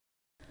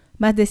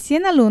Más de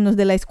 100 alumnos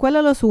de la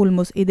Escuela Los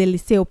Ulmos y del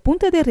Liceo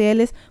Punta de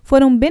Rieles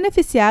fueron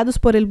beneficiados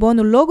por el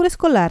Bono Logro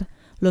Escolar,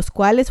 los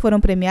cuales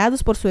fueron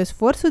premiados por su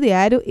esfuerzo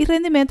diario y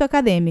rendimiento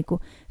académico,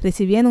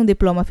 recibiendo un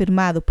diploma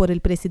firmado por el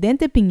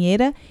presidente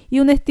Piñera y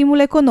un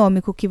estímulo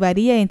económico que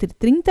varía entre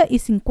 30 y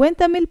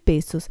 50 mil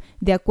pesos,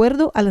 de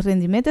acuerdo al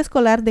rendimiento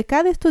escolar de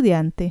cada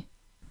estudiante.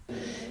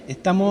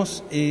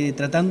 Estamos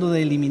tratando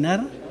de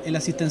eliminar el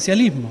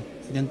asistencialismo,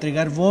 de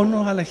entregar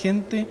bonos a la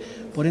gente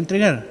por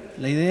entregar.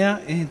 La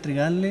idea es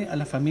entregarle a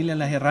las familias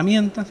las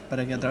herramientas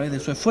para que a través de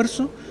su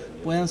esfuerzo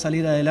puedan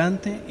salir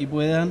adelante y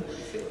puedan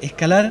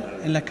escalar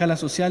en la escala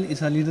social y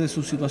salir de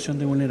su situación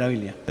de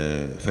vulnerabilidad.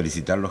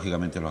 Felicitar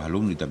lógicamente a los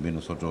alumnos y también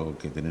nosotros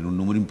que tener un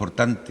número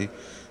importante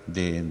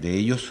de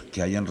ellos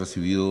que hayan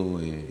recibido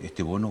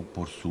este bono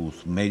por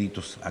sus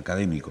méritos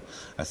académicos.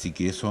 Así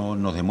que eso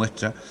nos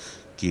demuestra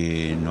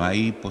que no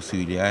hay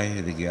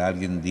posibilidades de que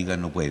alguien diga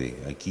no puede.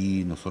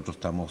 Aquí nosotros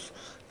estamos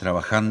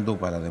trabajando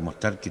para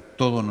demostrar que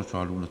todos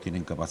nuestros alumnos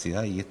tienen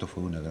capacidad y esto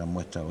fue una gran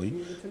muestra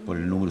hoy por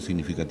el número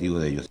significativo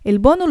de ellos. El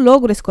Bono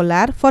Logro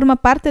Escolar forma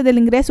parte del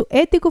ingreso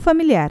ético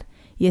familiar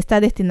y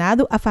está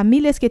destinado a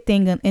familias que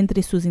tengan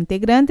entre sus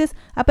integrantes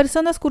a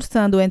personas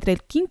cursando entre el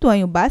 5º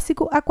año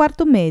básico a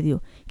 4º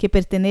medio, que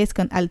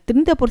pertenezcan al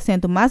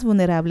 30% más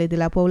vulnerable de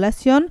la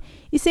población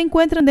y se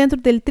encuentran dentro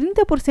del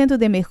 30%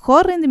 de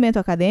mejor rendimiento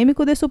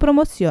académico de su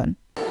promoción.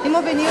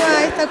 Hemos venido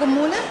a esta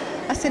comuna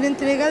a hacer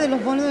entrega de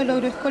los bonos de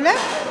logro escolar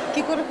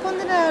que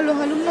corresponden a los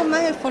alumnos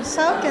más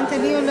esforzados que han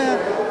tenido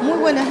muy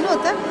buenas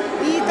notas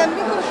y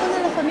también corresponden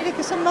a las familias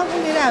que son más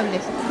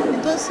vulnerables.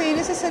 Entonces, en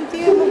ese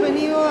sentido hemos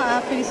venido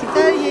a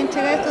felicitar y a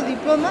entregar estos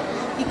diplomas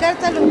y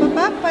cartas a los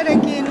papás para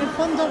que en el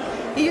fondo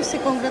ellos se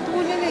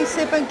congratulen y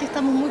sepan que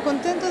estamos muy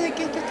contentos de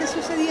que esto esté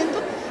sucediendo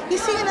y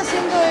sigan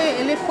haciendo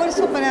el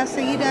esfuerzo para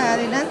seguir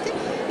adelante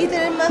y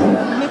tener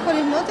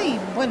mejores notas y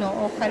bueno,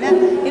 ojalá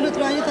el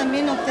otro año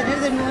también obtener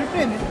de nuevo el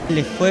premio. El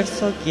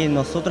esfuerzo que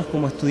nosotros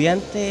como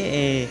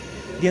estudiantes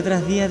día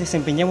tras día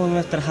desempeñamos en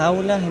nuestras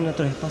aulas, en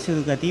nuestros espacios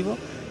educativos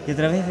y a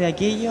través de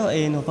aquello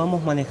nos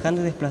vamos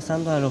manejando y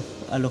desplazando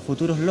a los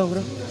futuros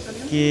logros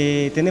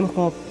que tenemos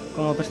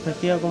como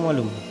perspectiva como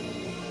alumnos.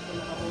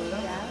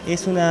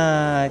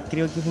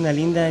 Creo que es una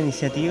linda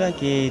iniciativa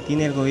que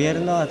tiene el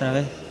gobierno a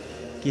través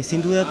que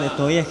sin duda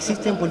todavía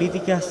existen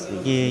políticas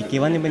que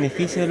van en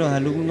beneficio de los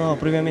alumnos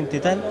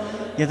propiamente tal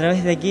y a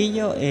través de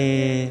aquello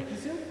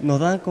nos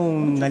dan con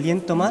un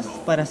aliento más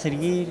para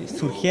seguir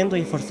surgiendo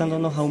y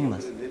esforzándonos aún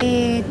más.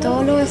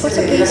 Todos los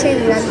esfuerzos que hice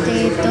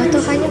durante todos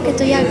estos años que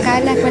estoy acá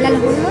en la Escuela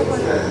Los Ulmos,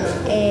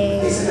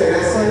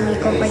 con mi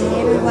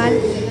compañero igual,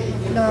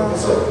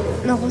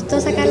 nos gustó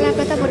sacar la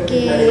plata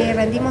porque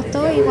rendimos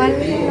todo, igual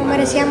nos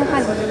merecíamos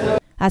algo.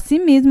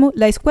 Asimismo,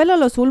 la Escuela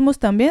Los Ulmos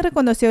también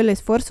reconoció el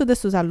esfuerzo de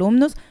sus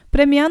alumnos,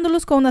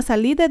 premiándolos con una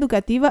salida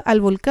educativa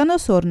al volcán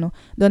Osorno,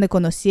 donde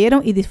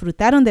conocieron y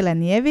disfrutaron de la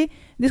nieve,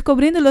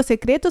 descubriendo los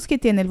secretos que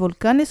tiene el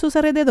volcán y sus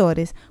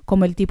alrededores,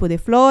 como el tipo de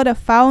flora,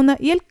 fauna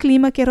y el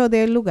clima que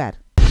rodea el lugar.